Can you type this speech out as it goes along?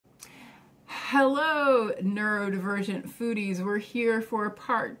Hello, neurodivergent foodies. We're here for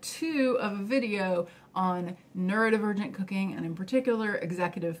part 2 of a video on neurodivergent cooking and in particular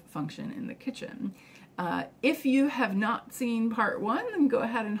executive function in the kitchen. If you have not seen part 1, then go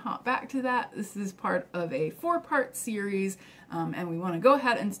ahead and hop back to that. This is part of a 4-part series, and we want to go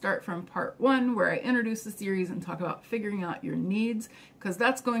ahead and start from part 1 where I introduce the series and talk about figuring out your needs, because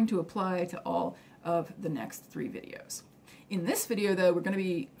that's going to apply to all of the next 3 videos. In this video, though, we're going to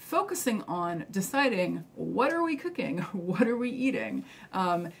be focusing on deciding what are we cooking, what are we eating,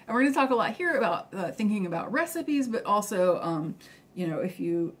 and we're going to talk a lot here about thinking about recipes, but also, you know, if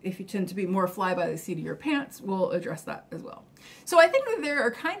you tend to be more fly by the seat of your pants, we'll address that as well. So I think that there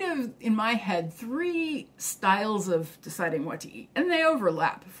are kind of, in my head, 3 styles of deciding what to eat, and they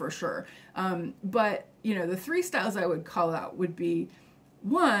overlap for sure. But you know, the 3 styles I would call out would be,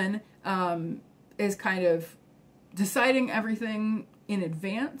 one is kind of deciding everything in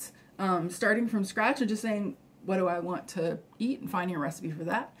advance, starting from scratch and just saying, what do I want to eat, and finding a recipe for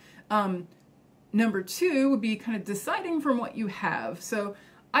that. Number 2 would be kind of deciding from what you have. So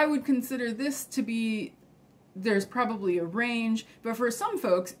I would consider this to be, there's probably a range, but for some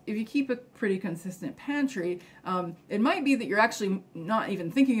folks, if you keep a pretty consistent pantry, it might be that you're actually not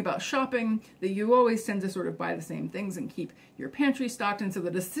even thinking about shopping, that you always tend to sort of buy the same things and keep your pantry stocked, and so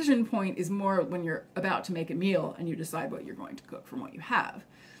the decision point is more when you're about to make a meal and you decide what you're going to cook from what you have.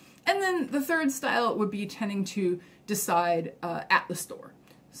 And then the 3rd style would be tending to decide at the store.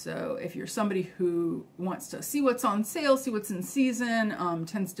 So if you're somebody who wants to see what's on sale, see what's in season,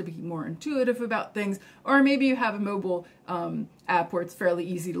 tends to be more intuitive about things, or maybe you have a mobile app where it's fairly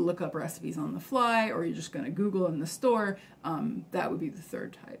easy to look up recipes on the fly, or you're just going to Google in the store, that would be the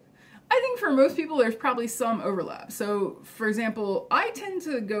 3rd type. I think for most people there's probably some overlap. So for example, I tend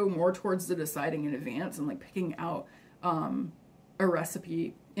to go more towards the deciding in advance and like picking out a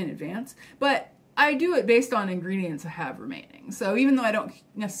recipe in advance, but I do it based on ingredients I have remaining. So even though I don't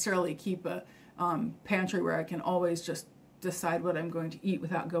necessarily keep a pantry where I can always just decide what I'm going to eat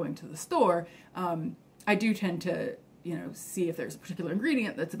without going to the store, I do tend to, you know, see if there's a particular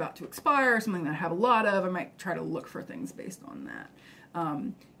ingredient that's about to expire or something that I have a lot of. I might try to look for things based on that.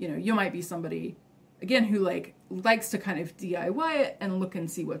 You know, you might be somebody, again, who likes to kind of DIY it and look and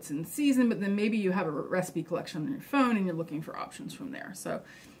see what's in season, but then maybe you have a recipe collection on your phone and you're looking for options from there. So,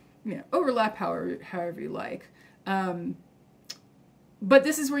 you know, overlap however you like. But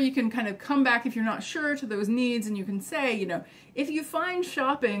this is where you can kind of come back if you're not sure to those needs, and you can say, you know, if you find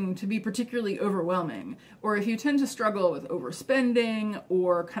shopping to be particularly overwhelming, or if you tend to struggle with overspending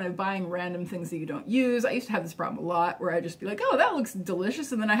or kind of buying random things that you don't use. I used to have this problem a lot where I'd just be like, oh, that looks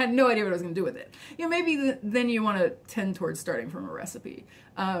delicious, and then I had no idea what I was going to do with it. You know, maybe then you want to tend towards starting from a recipe.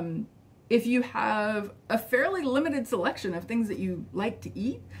 If you have a fairly limited selection of things that you like to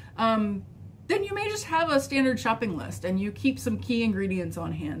eat, then you may just have a standard shopping list and you keep some key ingredients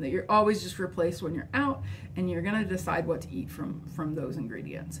on hand that you're always just replace when you're out, and you're going to decide what to eat from those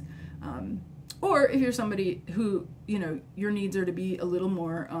ingredients. Or if you're somebody who, you know, your needs are to be a little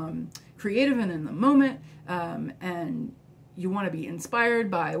more creative and in the moment, and you want to be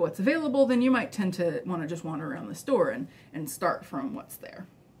inspired by what's available, then you might tend to want to just wander around the store and start from what's there.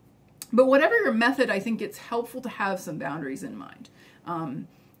 But whatever your method, I think it's helpful to have some boundaries in mind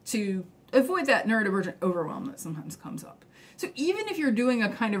to avoid that neurodivergent overwhelm that sometimes comes up. So even if you're doing a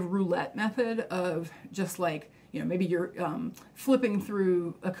kind of roulette method of just like, you know, maybe you're flipping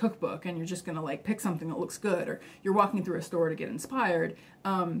through a cookbook and you're just going to like pick something that looks good, or you're walking through a store to get inspired,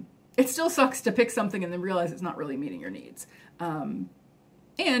 it still sucks to pick something and then realize it's not really meeting your needs.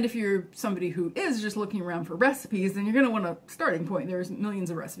 And if you're somebody who is just looking around for recipes, then you're going to want a starting point. There's millions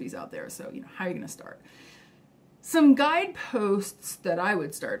of recipes out there, so, you know, how are you going to start? Some guideposts that I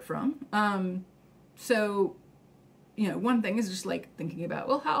would start from. So, you know, one thing is just like thinking about,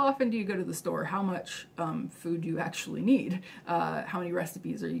 well, how often do you go to the store? How much food do you actually need? How many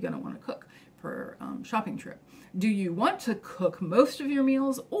recipes are you going to want to cook per shopping trip? Do you want to cook most of your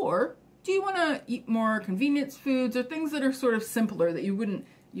meals, or do you want to eat more convenience foods or things that are sort of simpler that you wouldn't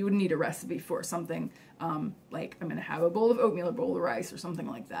need a recipe for? Something like, I'm going to have a bowl of oatmeal, a bowl of rice, or something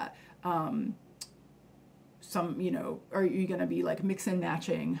like that. You know, are you going to be like mix and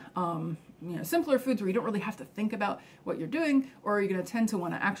matching, you know, simpler foods where you don't really have to think about what you're doing, or are you going to tend to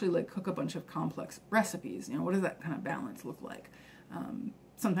want to actually like cook a bunch of complex recipes? You know, what does that kind of balance look like?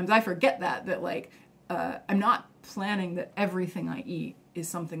 Sometimes I forget that like, I'm not planning that everything I eat is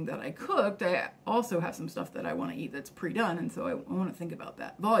something that I cooked. I also have some stuff that I want to eat that's pre-done, and so I want to think about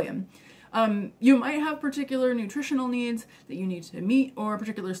that volume. You might have particular nutritional needs that you need to meet, or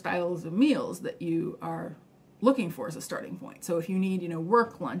particular styles of meals that you are looking for as a starting point. So if you need,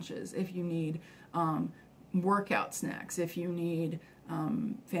 work lunches, if you need workout snacks, if you need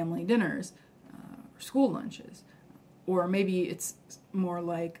family dinners or school lunches, or maybe it's more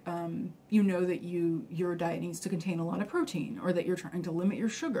like that your diet needs to contain a lot of protein, or that you're trying to limit your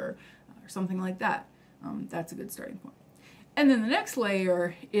sugar or something like that. That's a good starting point. And then the next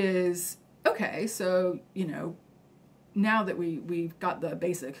layer is, okay, so now that we've got the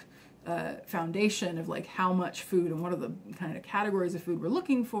basic foundation of like how much food and what are the kind of categories of food we're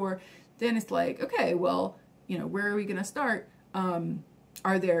looking for, then it's like, okay, well, where are we going to start?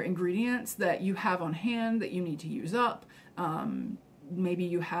 Are there ingredients that you have on hand that you need to use up? Maybe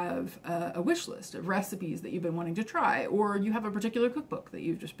you have a wish list of recipes that you've been wanting to try, or you have a particular cookbook that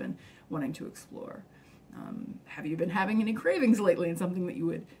you've just been wanting to explore. Have you been having any cravings lately and something that you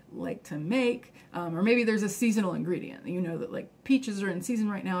would like to make? Or maybe there's a seasonal ingredient. That like peaches are in season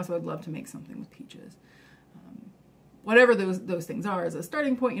right now, so I'd love to make something with peaches. Whatever those things are as a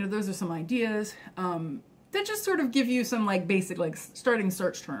starting point, those are some ideas that just sort of give you some like basic like starting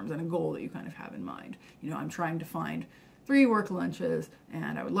search terms and a goal that you kind of have in mind. I'm trying to find 3 work lunches,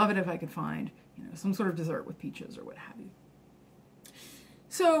 and I would love it if I could find some sort of dessert with peaches or what have you.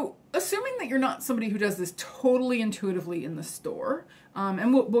 So, assuming that you're not somebody who does this totally intuitively in the store,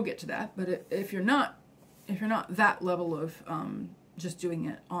 and we'll get to that, but if you're not that level of just doing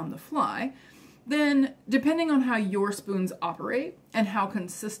it on the fly, then depending on how your spoons operate and how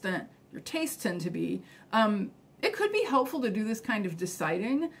consistent your tastes tend to be, it could be helpful to do this kind of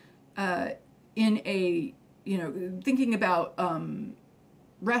deciding in a thinking about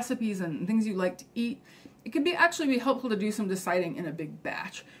recipes and things you like to eat. It could actually be helpful to do some deciding in a big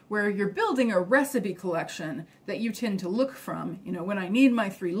batch, where you're building a recipe collection that you tend to look from. When I need my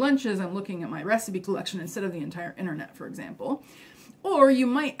 3 lunches, I'm looking at my recipe collection instead of the entire internet, for example. Or you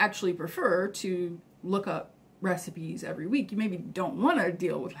might actually prefer to look up recipes every week. You maybe don't want to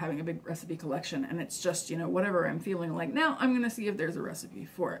deal with having a big recipe collection, and it's just, whatever I'm feeling like now, I'm going to see if there's a recipe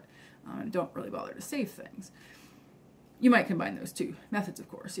for it. Don't really bother to save things. You might combine those 2 methods, of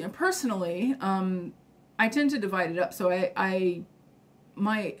course. Personally, I tend to divide it up. So I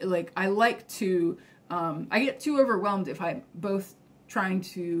get too overwhelmed if I'm both trying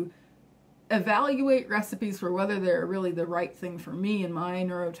to evaluate recipes for whether they're really the right thing for me and my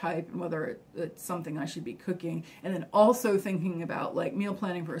neurotype, and whether it's something I should be cooking, and then also thinking about like meal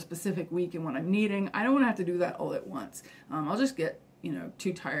planning for a specific week and what I'm needing. I don't want to have to do that all at once. I'll just get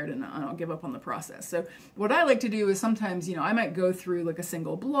too tired and I'll give up on the process. So what I like to do is sometimes, I might go through like a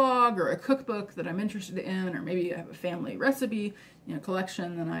single blog or a cookbook that I'm interested in, or maybe I have a family recipe,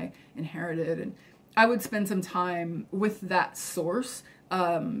 collection that I inherited, and I would spend some time with that source,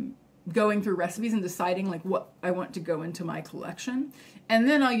 going through recipes and deciding like what I want to go into my collection. And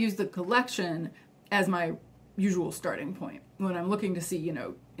then I'll use the collection as my usual starting point. When I'm looking to see,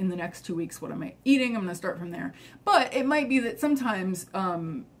 in the next 2 weeks, what am I eating? I'm going to start from there. But it might be that sometimes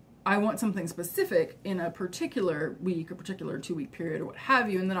I want something specific in a particular week, a particular 2-week period, or what have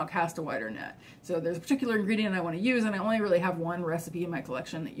you, and then I'll cast a wider net. So there's a particular ingredient I want to use, and I only really have one recipe in my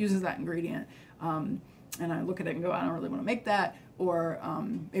collection that uses that ingredient. And I look at it and go, I don't really want to make that. Or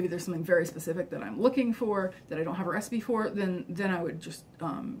maybe there's something very specific that I'm looking for that I don't have a recipe for, then I would just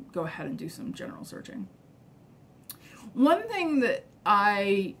go ahead and do some general searching. One thing that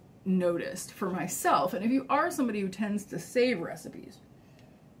I noticed for myself, and if you are somebody who tends to save recipes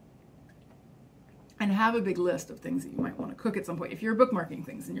and have a big list of things that you might want to cook at some point, if you're bookmarking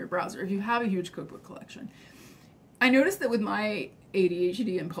things in your browser, if you have a huge cookbook collection, I noticed that with my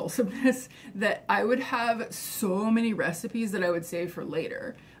ADHD impulsiveness that I would have so many recipes that I would save for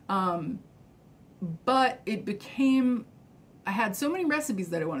later. But it became, I had so many recipes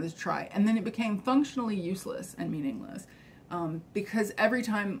that I wanted to try, and then it became functionally useless and meaningless, because every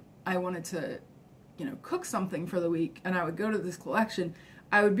time I wanted to, cook something for the week and I would go to this collection,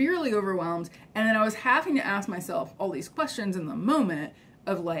 I would be really overwhelmed, and then I was having to ask myself all these questions in the moment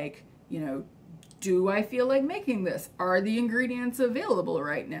of like, do I feel like making this? Are the ingredients available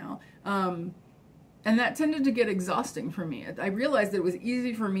right now? And that tended to get exhausting for me. I realized that it was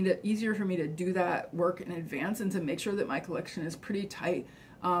easier for me to do that work in advance and to make sure that my collection is pretty tight,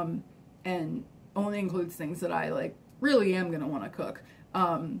 and only includes things that I like really am going to want to cook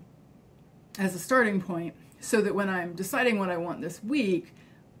as a starting point, so that when I'm deciding what I want this week,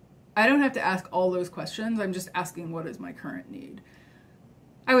 I don't have to ask all those questions. I'm just asking what is my current need.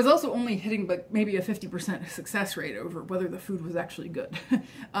 I was also only hitting maybe a 50% success rate over whether the food was actually good.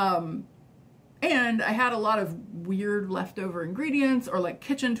 And I had a lot of weird leftover ingredients, or like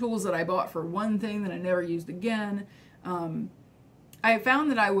kitchen tools that I bought for one thing that I never used again. I found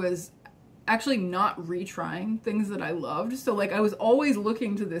that I was actually not retrying things that I loved. So like I was always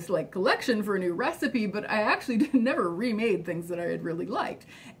looking to this like collection for a new recipe, but I actually never remade things that I had really liked.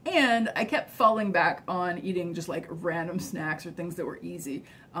 And I kept falling back on eating just like random snacks or things that were easy.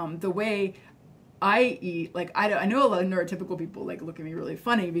 The way I eat, like I know a lot of neurotypical people like look at me really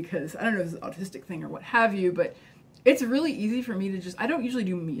funny because I don't know if it's an autistic thing or what have you, but it's really easy for me to just, I don't usually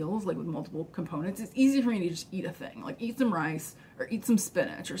do meals like with multiple components. It's easy for me to just eat a thing, like eat some rice or eat some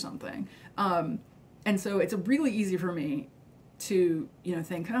spinach or something. And so it's really easy for me to, you know,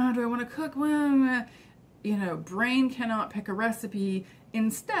 think, oh, do I want to cook? Well, you know, brain cannot pick a recipe.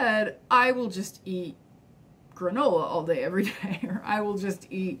 Instead, I will just eat granola all day, every day, or I will just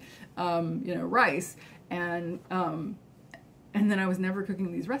eat, you know, rice. And then I was never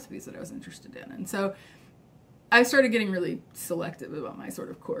cooking these recipes that I was interested in. And so I started getting really selective about my sort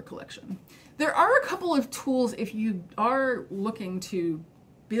of core collection. There are a couple of tools if you are looking to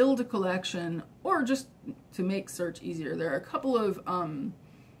build a collection or just to make search easier. There are a couple of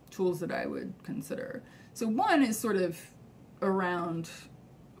tools that I would consider. So one is sort of around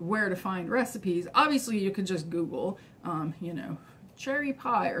where to find recipes. Obviously, you could just Google, you know, cherry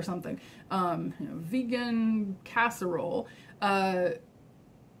pie or something, you know, vegan casserole, but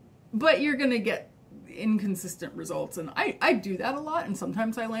you're gonna get inconsistent results, and I do that a lot, and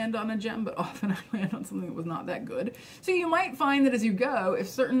sometimes I land on a gem, but often I land on something that was not that good. So you might find that as you go, if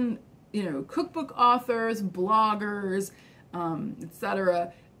certain, you know, cookbook authors, bloggers,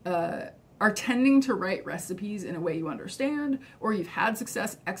 etc., are tending to write recipes in a way you understand, or you've had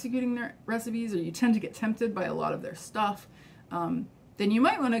success executing their recipes, or you tend to get tempted by a lot of their stuff, then you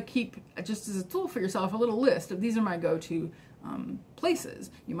might want to keep, just as a tool for yourself, a little list of these are my go-to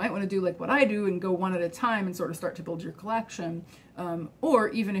places. You might want to do like what I do and go one at a time and sort of start to build your collection. Or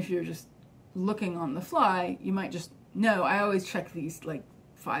even if you're just looking on the fly, you might just know, I always check these like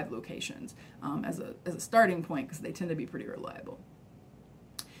 5 locations as a starting point because they tend to be pretty reliable.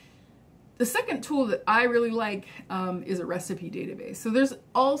 The second tool that I really like is a recipe database. So there's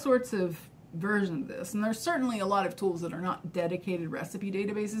all sorts of versions of this, and there's certainly a lot of tools that are not dedicated recipe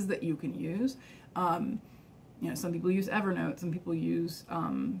databases that you can use. You know, some people use Evernote, some people use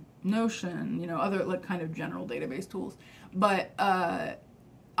Notion, you know, other like kind of general database tools. But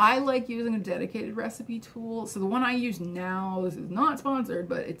I like using a dedicated recipe tool. So the one I use now, this is not sponsored,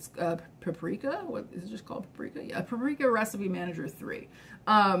 but it's Paprika. What is it just called? Paprika? Yeah, Paprika Recipe Manager 3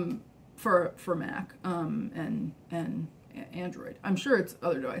 for Mac and Android. I'm sure it's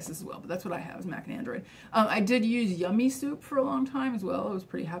other devices as well, but that's what I have is Mac and Android. I did use Yummy Soup for a long time as well. I was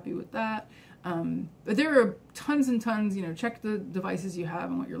pretty happy with that. But there are tons and tons, you know, check the devices you have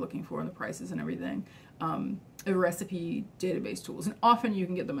and what you're looking for and the prices and everything, of recipe database tools. And often you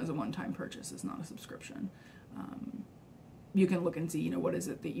can get them as a one-time purchase. It's not a subscription. You can look and see, you know, what is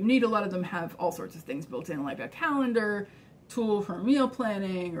it that you need. A lot of them have all sorts of things built in, like a calendar tool for meal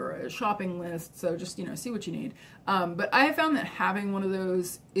planning or a shopping list. So just, you know, see what you need. But I have found that having one of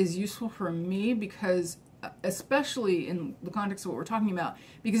those is useful for me because especially in the context of what we're talking about,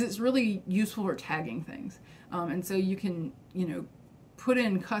 because it's really useful for tagging things. And so you can, you know, put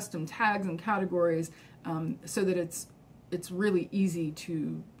in custom tags and categories so that it's really easy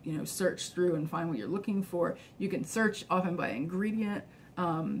to, you know, search through and find what you're looking for. You can search often by ingredient,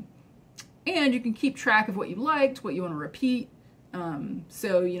 and you can keep track of what you liked, what you want to repeat.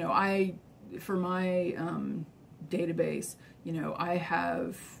 So, you know, for my database, you know,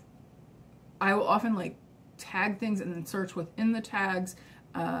 I will often like tag things and then search within the tags.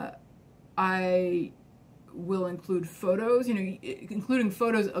 I will include photos, you know, including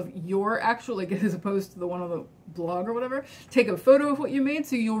photos of your actual, like as opposed to the one on the blog or whatever. Take a photo of what you made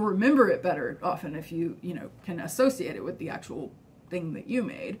so you'll remember it better often if you know, can associate it with the actual thing that you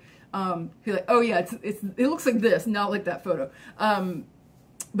made. Feel like, oh yeah, it looks like this, not like that photo.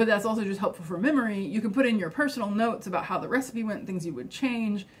 But that's also just helpful for memory. You can put in your personal notes about how the recipe went, things you would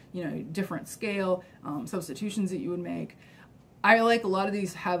change, you know, different scale, substitutions that you would make. I like a lot of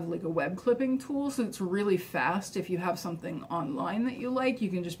these have like a web clipping tool, so it's really fast. If you have something online that you like, you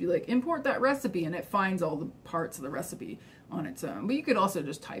can just be like, import that recipe, and it finds all the parts of the recipe on its own. But you could also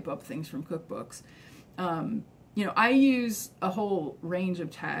just type up things from cookbooks. You know, I use a whole range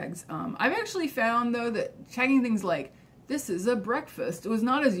of tags. I've actually found, though, that tagging things like, this is a breakfast, it was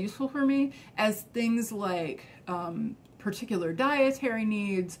not as useful for me as things like particular dietary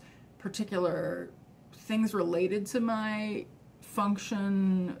needs, particular things related to my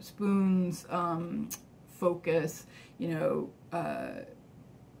function, spoons, focus, you know.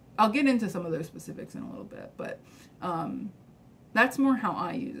 I'll get into some of those specifics in a little bit, but that's more how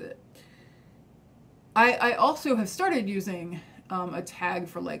I use it. I also have started using a tag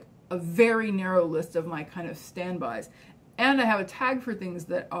for like a very narrow list of my kind of standbys. And I have a tag for things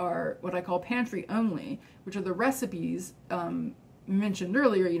that are what I call pantry only, which are the recipes mentioned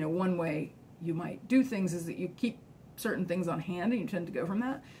earlier. You know, one way you might do things is that you keep certain things on hand and you tend to go from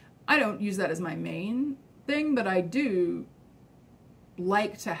that. I don't use that as my main thing, but I do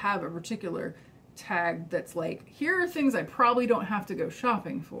like to have a particular tag that's like, here are things I probably don't have to go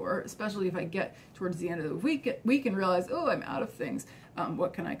shopping for, especially if I get towards the end of the week and realize, oh, I'm out of things.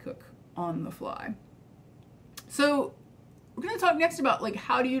 What can I cook on the fly? So we're going to talk next about like,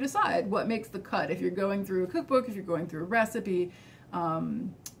 how do you decide what makes the cut? If you're going through a cookbook, if you're going through a recipe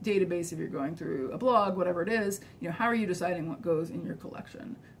database, if you're going through a blog, whatever it is, you know, how are you deciding what goes in your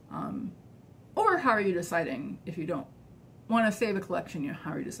collection? Or how are you deciding if you don't want to save a collection, you know,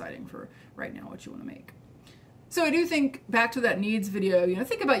 how are you deciding for right now what you want to make? So I do think back to that needs video, you know,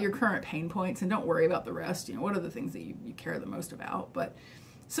 think about your current pain points and don't worry about the rest. You know, what are the things that you care the most about? But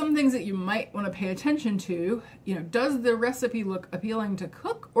some things that you might want to pay attention to, you know, does the recipe look appealing to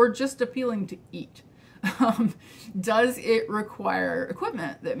cook or just appealing to eat? Does it require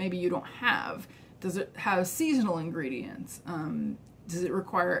equipment that maybe you don't have? Does it have seasonal ingredients? Does it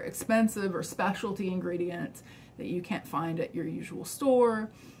require expensive or specialty ingredients that you can't find at your usual store?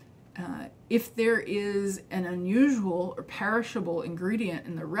 If there is an unusual or perishable ingredient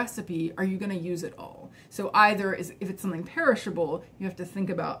in the recipe, are you going to use it all? So either if it's something perishable, you have to think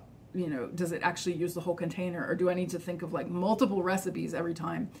about, you know, does it actually use the whole container, or do I need to think of like multiple recipes every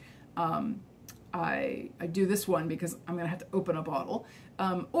time I do this one because I'm going to have to open a bottle?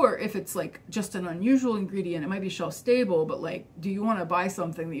 Or if it's like just an unusual ingredient, it might be shelf stable, but like, do you want to buy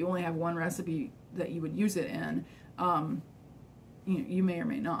something that you only have one recipe that you would use it in? You may or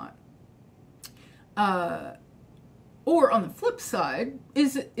may not. Or on the flip side,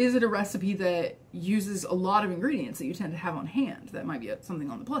 is it a recipe that uses a lot of ingredients that you tend to have on hand? That might be something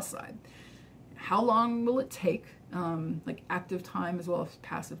on the plus side. How long will it take? Like active time as well as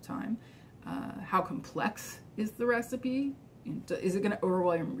passive time. How complex is the recipe? Is it going to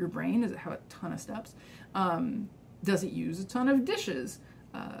overwhelm your brain? Does it have a ton of steps? Does it use a ton of dishes?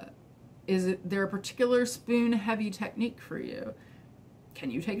 Is there a particular spoon-heavy technique for you? Can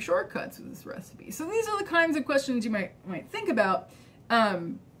you take shortcuts with this recipe? So these are the kinds of questions you might think about.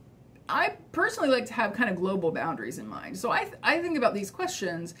 I personally like to have kind of global boundaries in mind. So I think about these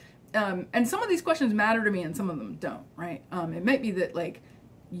questions, and some of these questions matter to me and some of them don't, right? It might be that like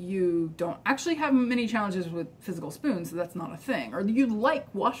you don't actually have many challenges with physical spoons, so that's not a thing. Or you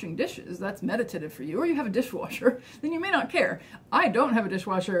like washing dishes, that's meditative for you. Or you have a dishwasher, then you may not care. I don't have a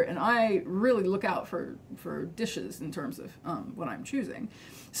dishwasher, and I really look out for dishes in terms of what I'm choosing.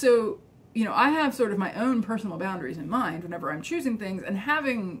 So, you know, I have sort of my own personal boundaries in mind whenever I'm choosing things, and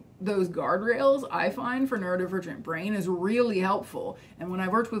having those guardrails, I find, for neurodivergent brain is really helpful. And when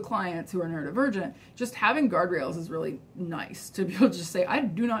I've worked with clients who are neurodivergent, just having guardrails is really nice to be able to just say, I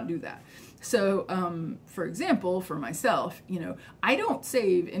do not do that. So, for example, for myself, you know, I don't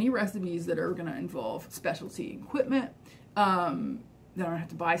save any recipes that are going to involve specialty equipment, that I don't have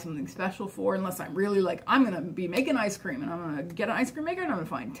to buy something special for, unless I'm really like, I'm going to be making ice cream and I'm going to get an ice cream maker and I'm going to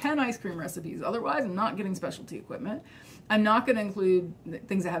find 10 ice cream recipes. Otherwise, I'm not getting specialty equipment. I'm not going to include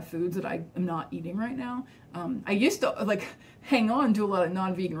things that have foods that I am not eating right now. I used to like hang on to a lot of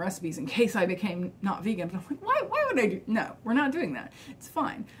non-vegan recipes in case I became not vegan. But I'm like, why would I do? No, we're not doing that. It's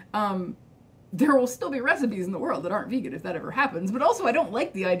fine. There will still be recipes in the world that aren't vegan if that ever happens. But also, I don't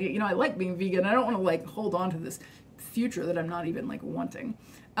like the idea, you know, I like being vegan. I don't want to like hold on to this future that I'm not even like wanting.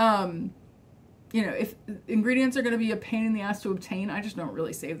 You know, if ingredients are going to be a pain in the ass to obtain, I just don't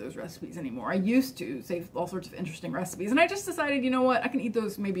really save those recipes anymore. I used to save all sorts of interesting recipes, and I just decided, you know what, I can eat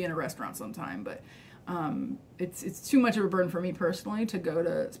those maybe in a restaurant sometime, but it's too much of a burden for me personally to go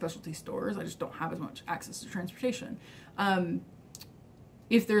to specialty stores. I just don't have as much access to transportation.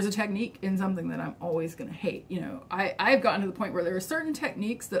 If there's a technique in something that I'm always going to hate, you know, I've gotten to the point where there are certain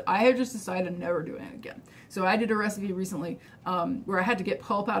techniques that I have just decided never doing again. So I did a recipe recently where I had to get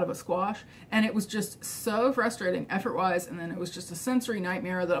pulp out of a squash, and it was just so frustrating effort-wise, and then it was just a sensory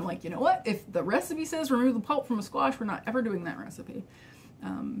nightmare that I'm like, you know what, if the recipe says remove the pulp from a squash, we're not ever doing that recipe.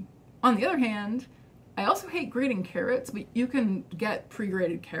 On the other hand, I also hate grating carrots, but you can get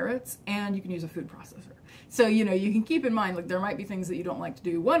pre-grated carrots and you can use a food processor. So, you know, you can keep in mind, like, there might be things that you don't like to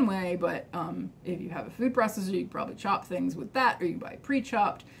do one way, but if you have a food processor, you can probably chop things with that, or you can buy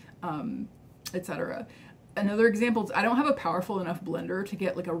pre-chopped, etc. Another example is I don't have a powerful enough blender to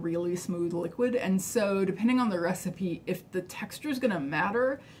get like a really smooth liquid, and so depending on the recipe, if the texture is going to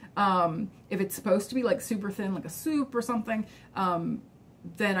matter, if it's supposed to be like super thin, like a soup or something,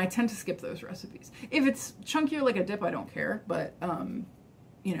 then I tend to skip those recipes. If it's chunkier like a dip, I don't care, but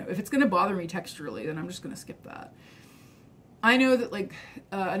you know, if it's going to bother me texturally, then I'm just going to skip that. I know that like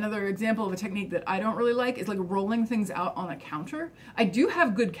another example of a technique that I don't really like is like rolling things out on a counter. I do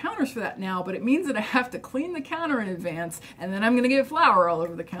have good counters for that now, but it means that I have to clean the counter in advance, and then I'm going to get flour all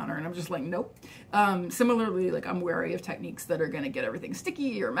over the counter, and I'm just like, nope. Similarly, like I'm wary of techniques that are going to get everything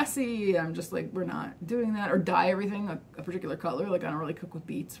sticky or messy. I'm just like, we're not doing that. Or dye everything a particular color. Like I don't really cook with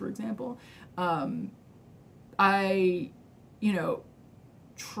beets, for example. I, you know,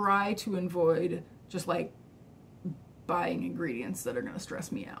 try to avoid just like buying ingredients that are going to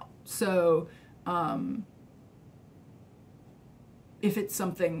stress me out. So if it's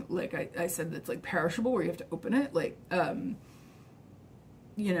something like I said that's like perishable where you have to open it, like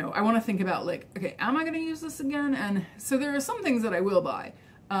you know, I want to think about like, okay, am I going to use this again? And so there are some things that I will buy.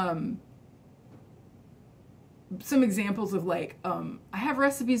 Some examples of like I have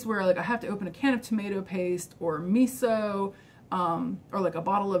recipes where like I have to open a can of tomato paste or miso or like a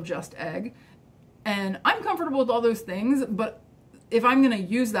bottle of just egg. And I'm comfortable with all those things, but if I'm going to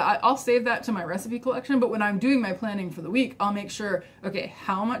use that, I'll save that to my recipe collection. But when I'm doing my planning for the week, I'll make sure, okay,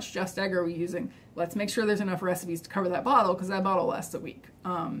 how much just egg are we using? Let's make sure there's enough recipes to cover that bottle, because that bottle lasts a week.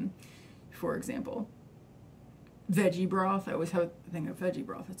 For example, veggie broth. I always have a thing of veggie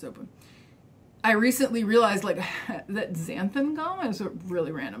broth that's open. I recently realized like that xanthan gum is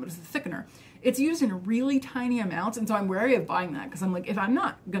really random, but it's a thickener. It's used in really tiny amounts, and so I'm wary of buying that because I'm like, if I'm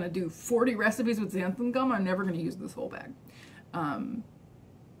not going to do 40 recipes with xanthan gum, I'm never going to use this whole bag.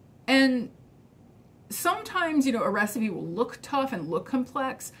 And sometimes, you know, a recipe will look tough and look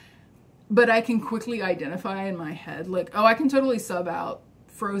complex, but I can quickly identify in my head, like, oh, I can totally sub out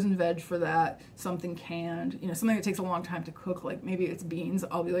frozen veg for that, something canned, you know, something that takes a long time to cook, like maybe it's beans.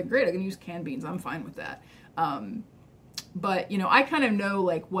 I'll be like, great, I can use canned beans. I'm fine with that. But, you know, I kind of know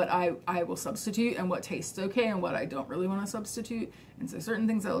like what I will substitute and what tastes okay and what I don't really want to substitute. And so certain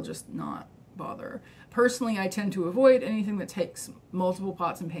things I'll just not bother. Personally, I tend to avoid anything that takes multiple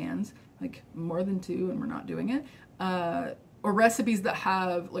pots and pans, like more than 2, and we're not doing it. Or recipes that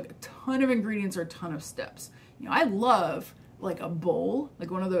have like a ton of ingredients or a ton of steps. You know, I love like a bowl,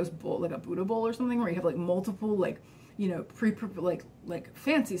 like one of those bowl, like a Buddha bowl or something, where you have like multiple, like, you know, like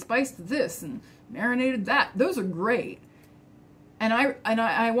fancy spiced this and marinated that. Those are great. And I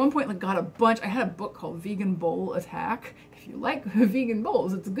at one point like got a bunch. I had a book called Vegan Bowl Attack. If you like vegan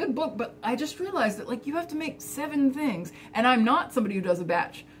bowls, it's a good book, but I just realized that like you have to make 7 things, and I'm not somebody who does a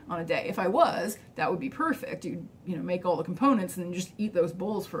batch on a day. If I was, that would be perfect. You know, make all the components and then just eat those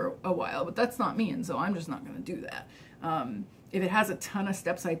bowls for a while, but that's not me, and so I'm just not going to do that. If it has a ton of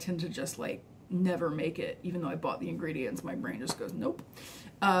steps, I tend to just like never make it, even though I bought the ingredients. My brain just goes, nope.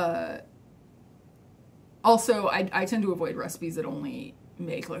 Also, I tend to avoid recipes that only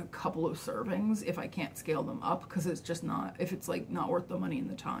make like a couple of servings if I can't scale them up, because it's just not, if it's like not worth the money and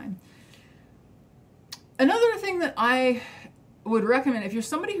the time. Another thing that I would recommend, if you're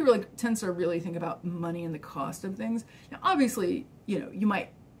somebody who like tends to really think about money and the cost of things, now obviously, you know, you might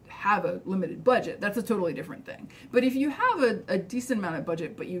have a limited budget. That's a totally different thing. But if you have a decent amount of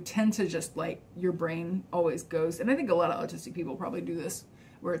budget, but you tend to just like, your brain always goes, and I think a lot of autistic people probably do this,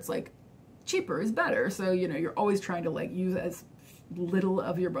 where it's like, cheaper is better. So, you know, you're always trying to like use as little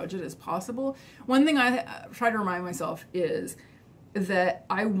of your budget as possible. One thing I try to remind myself is that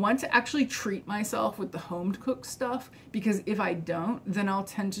I want to actually treat myself with the home cooked stuff, because if I don't, then I'll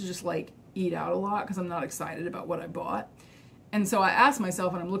tend to just like eat out a lot because I'm not excited about what I bought. And so I ask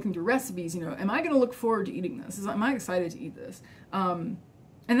myself when I'm looking through recipes, you know, am I going to look forward to eating this? Am I excited to eat this? And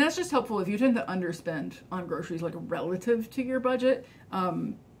that's just helpful if you tend to underspend on groceries, like relative to your budget.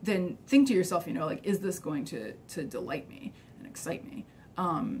 Then think to yourself, you know, like, is this going to delight me and excite me?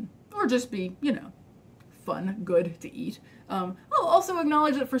 Or just be, you know, fun, good to eat. I'll also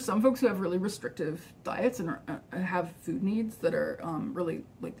acknowledge that for some folks who have really restrictive diets and have food needs that are really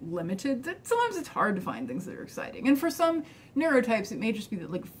like limited, that sometimes it's hard to find things that are exciting. And for some neurotypes, it may just be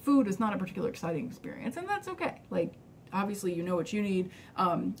that like food is not a particular exciting experience, and that's okay. Like, obviously, you know what you need.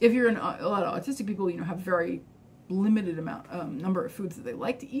 If you're a lot of autistic people, you know, have very limited number of foods that they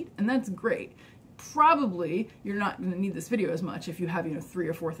like to eat, and that's great. Probably you're not going to need this video as much if you have, you know, 3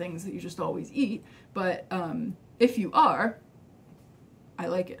 or 4 things that you just always eat, but if you are, I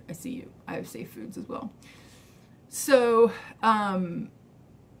like it. I see you. I have safe foods as well. So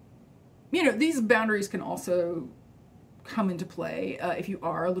you know, these boundaries can also come into play if you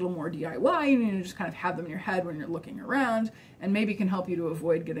are a little more DIY, and you just kind of have them in your head when you're looking around, and maybe can help you to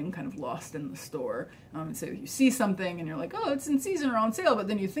avoid getting kind of lost in the store. And so if you see something and you're like, oh, it's in season or on sale, but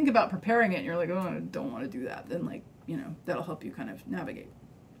then you think about preparing it and you're like, oh, I don't want to do that, then like, you know, that'll help you kind of navigate.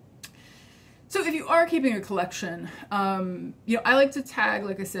 So if you are keeping a collection, you know, I like to tag,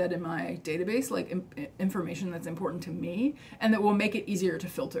 like I said, in my database, like information that's important to me and that will make it easier to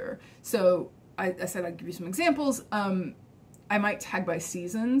filter. So I said I'd give you some examples. I might tag by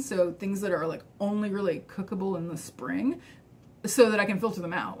season, so things that are like only really cookable in the spring, so that I can filter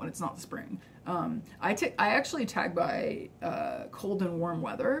them out when it's not the spring. I actually tag by cold and warm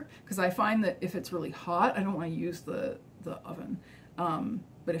weather, because I find that if it's really hot, I don't want to use the oven.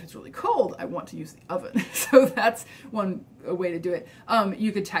 But if it's really cold, I want to use the oven. So that's one way to do it.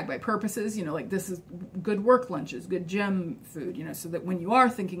 You could tag by purposes, you know, like this is good work lunches, good gym food, you know, so that when you are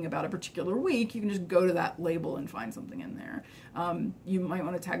thinking about a particular week, you can just go to that label and find something in there. You might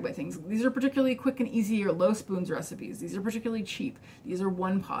want to tag by things. These are particularly quick and easy or low spoons recipes. These are particularly cheap. These are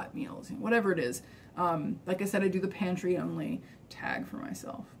one pot meals, you know, whatever it is. Like I said, I do the pantry only tag for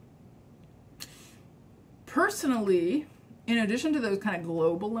myself. Personally, in addition to those kind of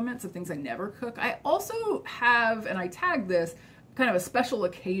global limits of things I never cook, I also have, and I tag this, kind of a special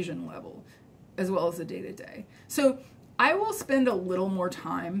occasion level, as well as a day-to-day. So I will spend a little more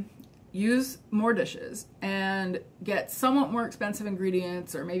time, use more dishes, and get somewhat more expensive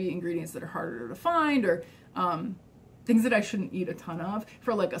ingredients, or maybe ingredients that are harder to find, or things that I shouldn't eat a ton of,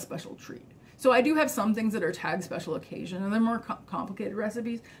 for like a special treat. So I do have some things that are tagged special occasion, and they're more complicated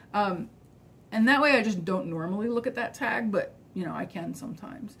recipes. And that way I just don't normally look at that tag, but you know, I can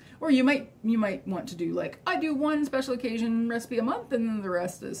sometimes. Or you might want to do like, I do one special occasion recipe a month and then the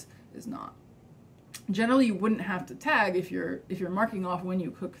rest is not. Generally you wouldn't have to tag if you're marking off when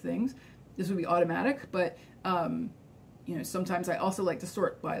you cook things. This would be automatic, but you know, sometimes I also like to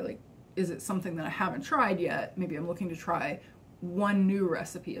sort by like, is it something that I haven't tried yet? Maybe I'm looking to try one new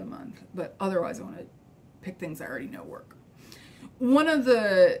recipe a month, but otherwise I want to pick things I already know work. One of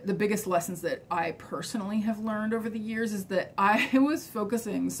the biggest lessons that I personally have learned over the years is that I was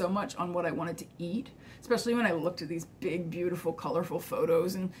focusing so much on what I wanted to eat, especially when I looked at these big, beautiful, colorful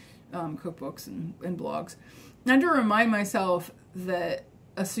photos and cookbooks and blogs. I had to remind myself that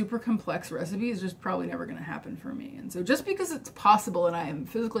a super complex recipe is just probably never going to happen for me. And so just because it's possible and I am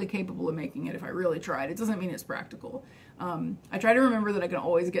physically capable of making it if I really tried, it doesn't mean it's practical. I try to remember that I can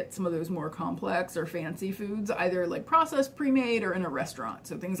always get some of those more complex or fancy foods, either like processed, pre-made, or in a restaurant.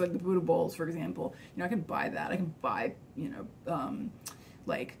 So things like the Buddha bowls, for example, you know, I can buy that. I can buy, you know,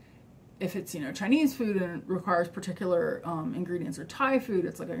 like if it's, you know, Chinese food and it requires particular ingredients, or Thai food,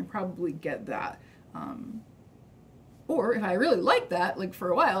 it's like I can probably get that. Or if I really like that, like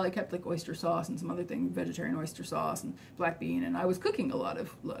for a while, I kept like oyster sauce and some other things, vegetarian oyster sauce and black bean, and I was cooking a lot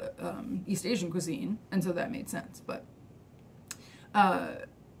of East Asian cuisine, and so that made sense. But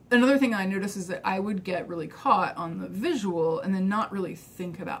another thing I noticed is that I would get really caught on the visual and then not really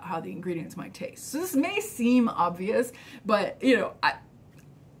think about how the ingredients might taste. So this may seem obvious, but you know,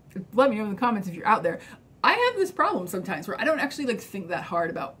 let me know in the comments if you're out there. I have this problem sometimes where I don't actually like think that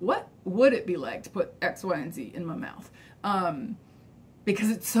hard about what would it be like to put X, Y, and Z in my mouth. Because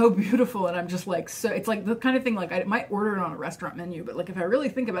it's so beautiful and I'm just like, so it's like the kind of thing like I might order it on a restaurant menu, but like if I really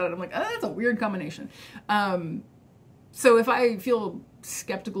think about it, I'm like, oh, that's a weird combination. So if I feel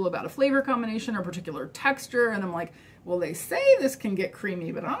skeptical about a flavor combination or particular texture and I'm like, well, they say this can get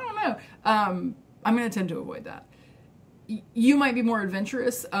creamy, but I don't know. I'm going to tend to avoid that. You might be more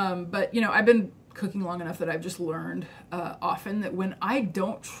adventurous, but you know, I've been cooking long enough that I've just learned often that when I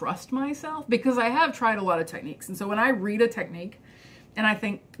don't trust myself, because I have tried a lot of techniques, and so when I read a technique and I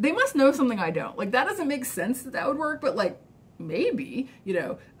think they must know something I don't, like that doesn't make sense that would work, but like maybe, you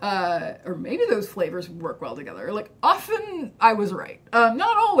know, or maybe those flavors work well together. Like often I was right.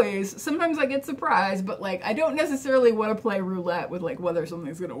 Not always. Sometimes I get surprised, but like I don't necessarily want to play roulette with like whether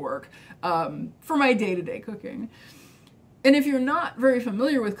something's going to work for my day-to-day cooking. And if you're not very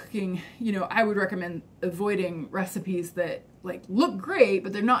familiar with cooking, you know, I would recommend avoiding recipes that like look great,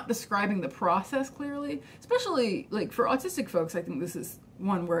 but they're not describing the process clearly. Especially like for autistic folks, I think this is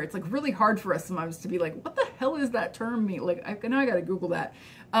one where it's like really hard for us sometimes to be like, what the hell is that term mean? Like now I gotta Google that.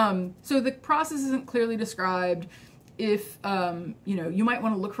 So the process isn't clearly described. If, you know, you might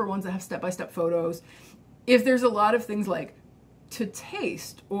want to look for ones that have step-by-step photos. If there's a lot of things like to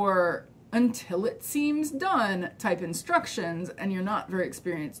taste or until it seems done type instructions and you're not very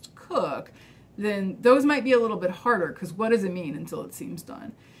experienced cook, then those might be a little bit harder, because what does it mean until it seems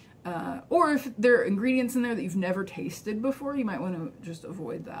done? Or if there are ingredients in there that you've never tasted before, you might want to just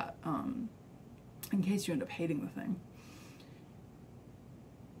avoid that in case you end up hating the thing.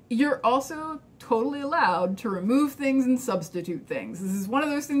 You're also totally allowed to remove things and substitute things. This is one of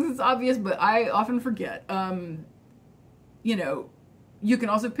those things that's obvious, but I often forget. You know, you can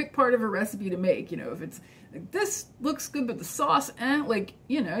also pick part of a recipe to make, you know, if it's like, this looks good, but the sauce, like,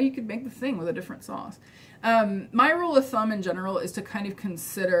 you know, you could make the thing with a different sauce. My rule of thumb in general is to kind of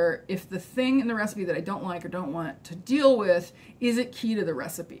consider if the thing in the recipe that I don't like or don't want to deal with, is it key to the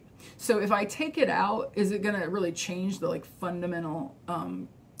recipe? So if I take it out, is it going to really change the like fundamental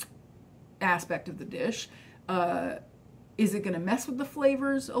aspect of the dish? Is it going to mess with the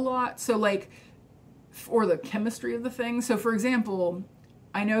flavors a lot? So like, or the chemistry of the thing. So for example,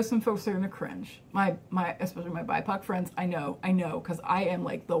 I know some folks are going to cringe. Especially my BIPOC friends, I know, because I am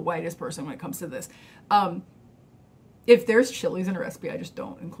like the whitest person when it comes to this. If there's chilies in a recipe, I just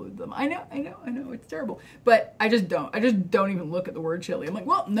don't include them. I know, it's terrible. But I just don't even look at the word chili. I'm like,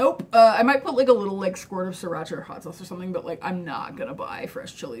 well, nope. I might put like a little like squirt of sriracha or hot sauce or something, but like I'm not going to buy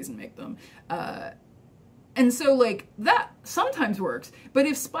fresh chilies and make them. And so like that sometimes works. But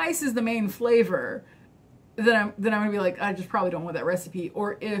if spice is the main flavor, then I'm gonna be like, I just probably don't want that recipe.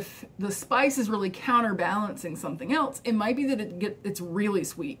 Or if the spice is really counterbalancing something else, it might be that it's really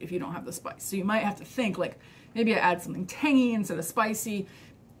sweet if you don't have the spice. So you might have to think like, maybe I add something tangy instead of spicy.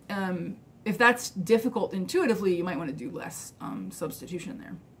 If that's difficult intuitively, you might want to do less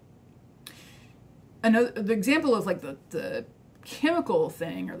substitution there. The example of like the chemical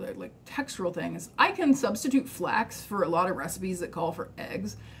thing or the like textural thing is I can substitute flax for a lot of recipes that call for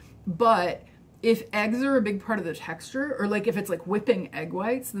eggs, but if eggs are a big part of the texture, or like if it's like whipping egg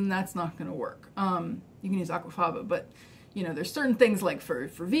whites, then that's not going to work. You can use aquafaba, but you know, there's certain things like for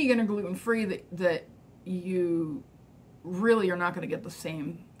vegan or gluten-free that you really are not going to get the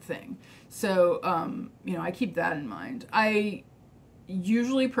same thing. So, you know, I keep that in mind. I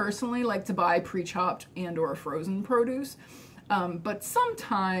usually personally like to buy pre-chopped and or frozen produce, but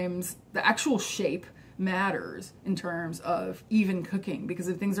sometimes the actual shape matters in terms of even cooking, because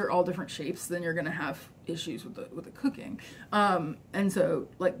if things are all different shapes, then you're going to have issues with the cooking. And so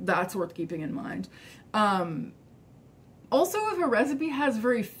like that's worth keeping in mind. Also, if a recipe has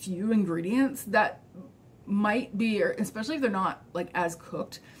very few ingredients, that might be, or especially if they're not like as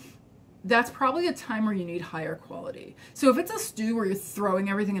cooked, that's probably a time where you need higher quality. So if it's a stew where you're throwing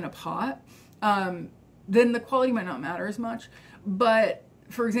everything in a pot, then the quality might not matter as much. But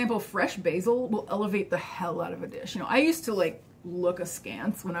for example, fresh basil will elevate the hell out of a dish. You know, I used to like look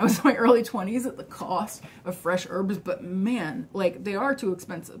askance when I was in my early 20s at the cost of fresh herbs, but man, like they are too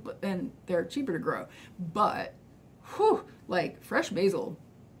expensive, and they're cheaper to grow. But whew, like fresh basil,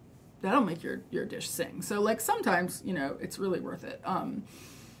 that'll make your dish sing. So like sometimes, you know, it's really worth it.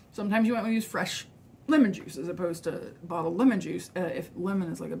 Sometimes you might want to use fresh lemon juice as opposed to bottled lemon juice, if lemon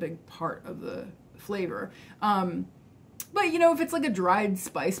is like a big part of the flavor. But you know, if it's like a dried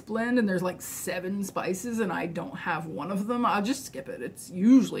spice blend and there's like 7 spices and I don't have one of them, I'll just skip it. It's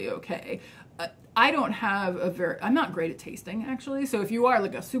usually okay. I don't have I'm not great at tasting actually. So if you are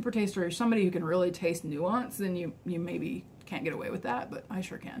like a super taster or somebody who can really taste nuance, then you maybe can't get away with that, but I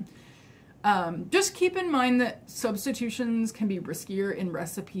sure can. Just keep in mind that substitutions can be riskier in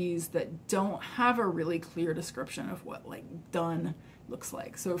recipes that don't have a really clear description of what like done looks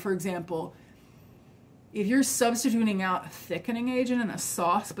like. So for example, if you're substituting out a thickening agent in a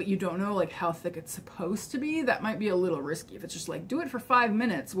sauce, but you don't know like how thick it's supposed to be, that might be a little risky. If it's just like, do it for 5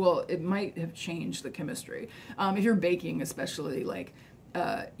 minutes, well, it might have changed the chemistry. If you're baking, especially like,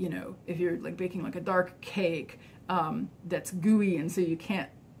 you know, if you're like baking like a dark cake that's gooey and so you can't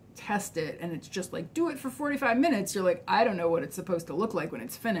test it and it's just like, do it for 45 minutes, you're like, I don't know what it's supposed to look like when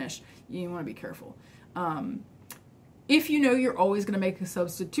it's finished. You want to be careful. If you know you're always going to make a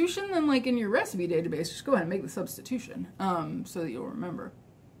substitution, then like in your recipe database, just go ahead and make the substitution so that you'll remember.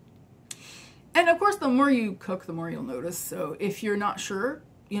 And of course, the more you cook, the more you'll notice. So if you're not sure,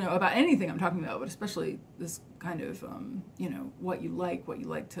 you know, about anything I'm talking about, but especially this kind of, you know, what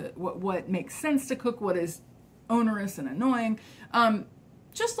what makes sense to cook, what is onerous and annoying,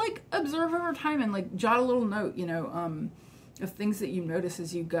 just like observe over time and like jot a little note, you know, of things that you notice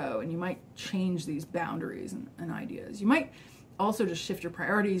as you go, and you might change these boundaries and ideas. You might also just shift your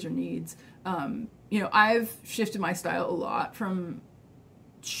priorities or needs. You know, I've shifted my style a lot from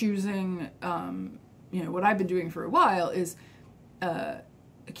choosing, you know, what I've been doing for a while is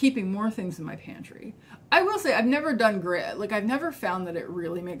keeping more things in my pantry. I will say I've never done great. Like I've never found that it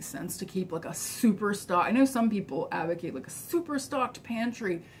really makes sense to keep like a super stock. I know some people advocate like a super stocked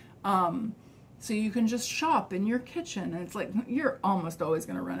pantry. So you can just shop in your kitchen, and it's like you're almost always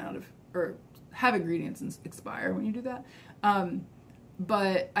going to run out of or have ingredients and expire when you do that.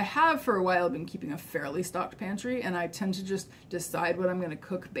 But I have for a while been keeping a fairly stocked pantry, and I tend to just decide what I'm going to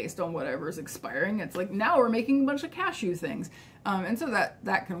cook based on whatever's expiring. It's like now we're making a bunch of cashew things, and so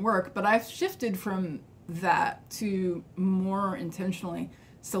that can work. But I've shifted from that to more intentionally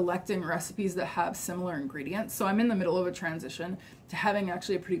selecting recipes that have similar ingredients. So I'm in the middle of a transition to having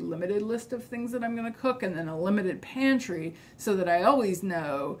actually a pretty limited list of things that I'm going to cook, and then a limited pantry, so that I always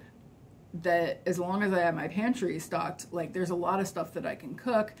know that as long as I have my pantry stocked, like there's a lot of stuff that I can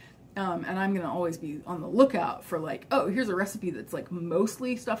cook. And I'm going to always be on the lookout for like, oh, here's a recipe that's like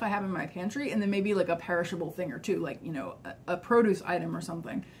mostly stuff I have in my pantry, and then maybe like a perishable thing or two, like, you know, a produce item or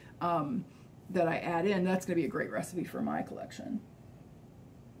something that I add in. That's going to be a great recipe for my collection.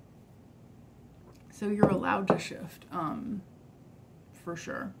 So you're allowed to shift, for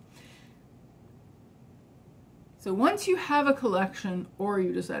sure. So once you have a collection, or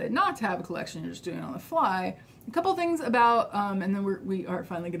you decided not to have a collection, you're just doing it on the fly, a couple things about, and then we are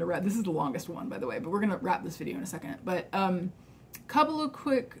finally going to wrap. This is the longest one, by the way, but we're going to wrap this video in a second. But a couple of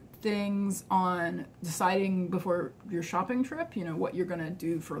quick things on deciding before your shopping trip, you know, what you're going to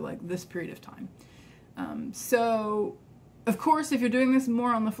do for like this period of time. So of course, if you're doing this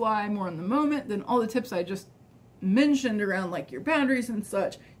more on the fly, more in the moment, then all the tips I just mentioned around like your boundaries and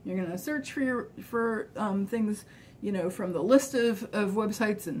such, you're going to search for things, you know, from the list of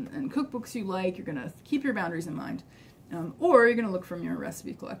websites and cookbooks you like. You're going to keep your boundaries in mind, or you're going to look from your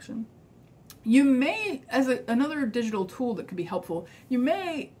recipe collection. You may, as another digital tool that could be helpful, you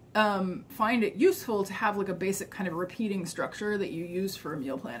may find it useful to have like a basic kind of repeating structure that you use for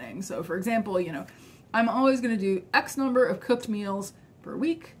meal planning. So for example, you know, I'm always going to do X number of cooked meals per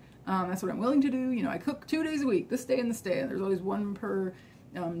week. That's what I'm willing to do. You know, I cook 2 days a week, this day and this day, and there's always one per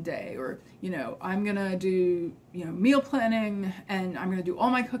day. Or, you know, I'm going to do, you know, meal planning, and I'm going to do all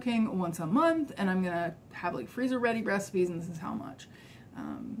my cooking once a month, and I'm going to have like freezer ready recipes, and this is how much.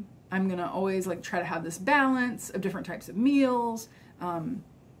 I'm going to always like try to have this balance of different types of meals.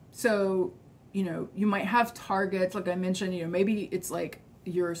 So, you know, you might have targets, like I mentioned, you know, maybe it's like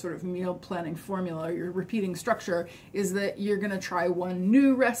your sort of meal planning formula, your repeating structure is that you're going to try one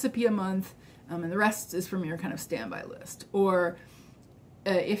new recipe a month, and the rest is from your kind of standby list. Or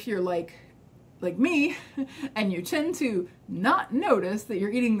if you're like me, and you tend to not notice that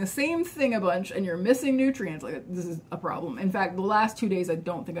you're eating the same thing a bunch and you're missing nutrients, like this is a problem. In fact, the last 2 days I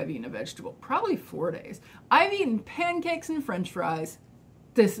don't think I've eaten a vegetable, probably 4 days. I've eaten pancakes and French fries.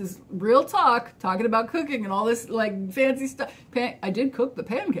 This is real talk, talking about cooking and all this like fancy stuff. I did cook the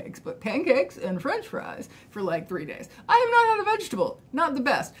pancakes, but pancakes and French fries for like 3 days. I have not had a vegetable, not the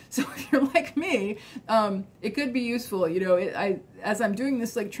best. So if you're like me, it could be useful. You know, as I'm doing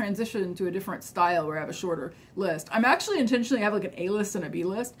this like transition to a different style where I have a shorter list, I'm actually intentionally have like an A list and a B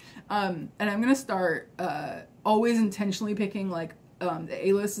list. And I'm going to start always intentionally picking like the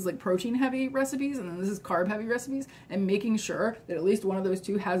A list is like protein heavy recipes, and then this is carb heavy recipes, and making sure that at least one of those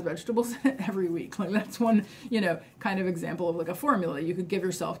two has vegetables in it every week. Like that's one, you know, kind of example of like a formula you could give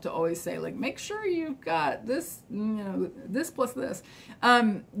yourself to always say like, make sure you've got this, you know, this plus this.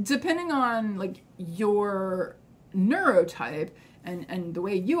 Depending on like your neurotype and the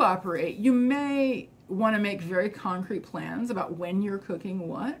way you operate, you may want to make very concrete plans about when you're cooking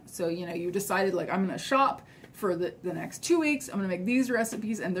what. So, you know, you decided like, I'm going to shop for the next 2 weeks, I'm going to make these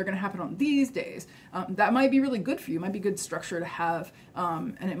recipes and they're going to happen on these days. That might be really good for you. It might be good structure to have,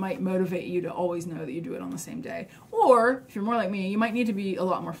 and it might motivate you to always know that you do it on the same day. Or if you're more like me, you might need to be a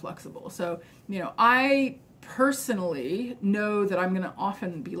lot more flexible. So, you know, I personally know that I'm going to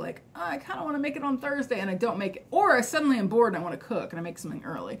often be like, oh, I kind of want to make it on Thursday, and I don't make it. Or I suddenly am bored and I want to cook and I make something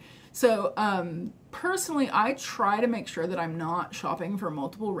early. So personally, I try to make sure that I'm not shopping for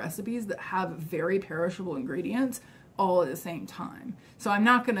multiple recipes that have very perishable ingredients all at the same time. So I'm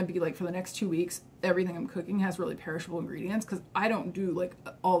not going to be like, for the next 2 weeks, everything I'm cooking has really perishable ingredients, because I don't do like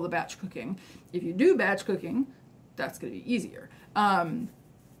all the batch cooking. If you do batch cooking, that's going to be easier.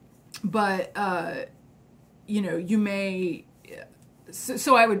 You know, you may,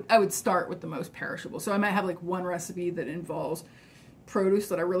 so I would start with the most perishable. So I might have like one recipe that involves produce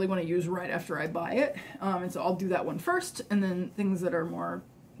that I really want to use right after I buy it. And so I'll do that one first, and then things that are more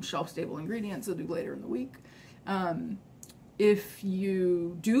shelf-stable ingredients I'll do later in the week. If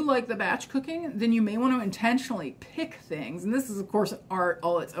you do like the batch cooking, then you may want to intentionally pick things, and this is of course an art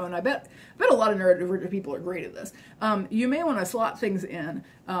all its own. I bet a lot of neurodivergent people are great at this. You may want to slot things in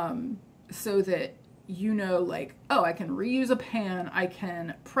so that you know, like, oh, I can reuse a pan, I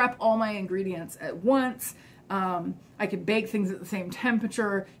can prep all my ingredients at once, I could bake things at the same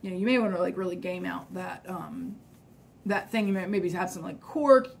temperature. You know, you may want to like really game out that that thing. You may maybe have some like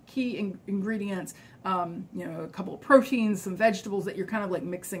core key ingredients, you know, a couple of proteins, some vegetables that you're kind of like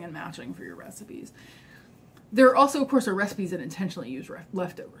mixing and matching for your recipes. There also, of course, are recipes that intentionally use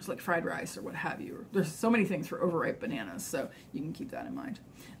leftovers, like fried rice or what have you. There's so many things for overripe bananas, so you can keep that in mind.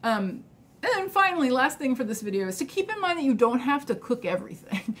 And then finally, last thing for this video is to keep in mind that you don't have to cook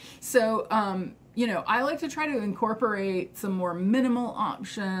everything. So, you know, I like to try to incorporate some more minimal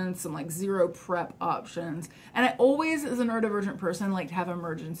options, some like zero prep options. And I always, as a neurodivergent person, like to have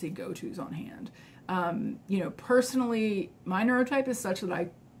emergency go-tos on hand. You know, personally, my neurotype is such that I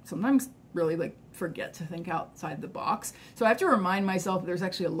sometimes really like forget to think outside the box. So I have to remind myself there's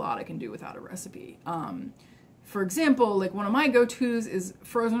actually a lot I can do without a recipe. For example, like one of my go-tos is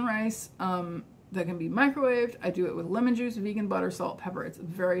frozen rice that can be microwaved. I do it with lemon juice, vegan butter, salt, pepper. It's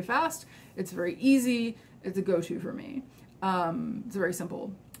very fast. It's very easy. It's a go-to for me. It's very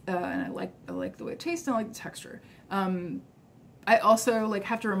simple, and I like the way it tastes and I like the texture. I also like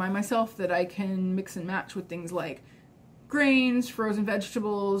have to remind myself that I can mix and match with things like grains, frozen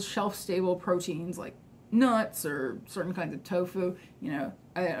vegetables, shelf-stable proteins like nuts or certain kinds of tofu. You know,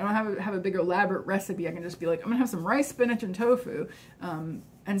 I don't have a big elaborate recipe. I can just be like, I'm gonna have some rice, spinach, and tofu.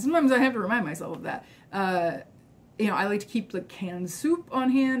 And sometimes I have to remind myself of that. You know, I like to keep like canned soup on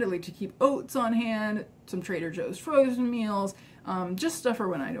hand. I like to keep oats on hand, some Trader Joe's frozen meals, just stuff for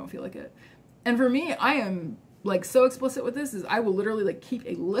when I don't feel like it. And for me, I am like so explicit with this is I will literally like keep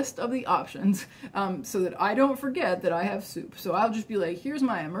a list of the options so that I don't forget that I have soup. So I'll just be like, here's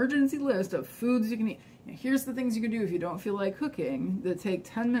my emergency list of foods you can eat. You know, here's the things you can do if you don't feel like cooking that take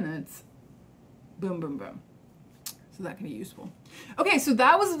 10 minutes. Boom, boom, boom. So that can be useful. Okay, so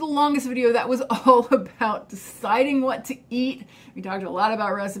that was the longest video. That was all about deciding what to eat. We talked a lot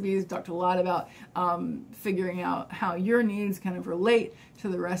about recipes, talked a lot about figuring out how your needs kind of relate to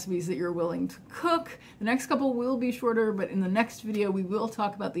the recipes that you're willing to cook. The next couple will be shorter, but in the next video, we will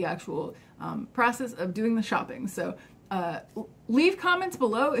talk about the actual process of doing the shopping. So leave comments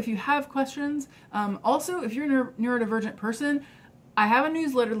below if you have questions. Also, if you're a neurodivergent person, I have a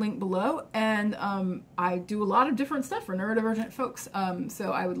newsletter link below, and I do a lot of different stuff for neurodivergent folks.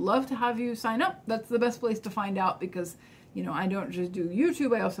 So I would love to have you sign up. That's the best place to find out because, you know, I don't just do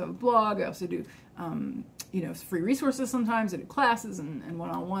YouTube. I also have a blog. I also do, you know, free resources sometimes. I do classes and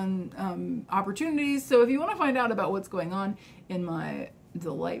one-on-one opportunities. So if you want to find out about what's going on in my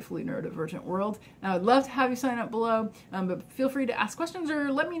delightfully neurodivergent world, I would love to have you sign up below, but feel free to ask questions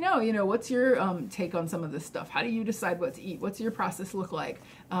or let me know, you know, what's your take on some of this stuff? How do you decide what to eat? What's your process look like?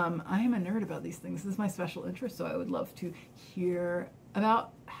 I am a nerd about these things. This is my special interest, so I would love to hear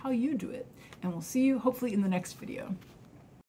about how you do it. And we'll see you hopefully in the next video.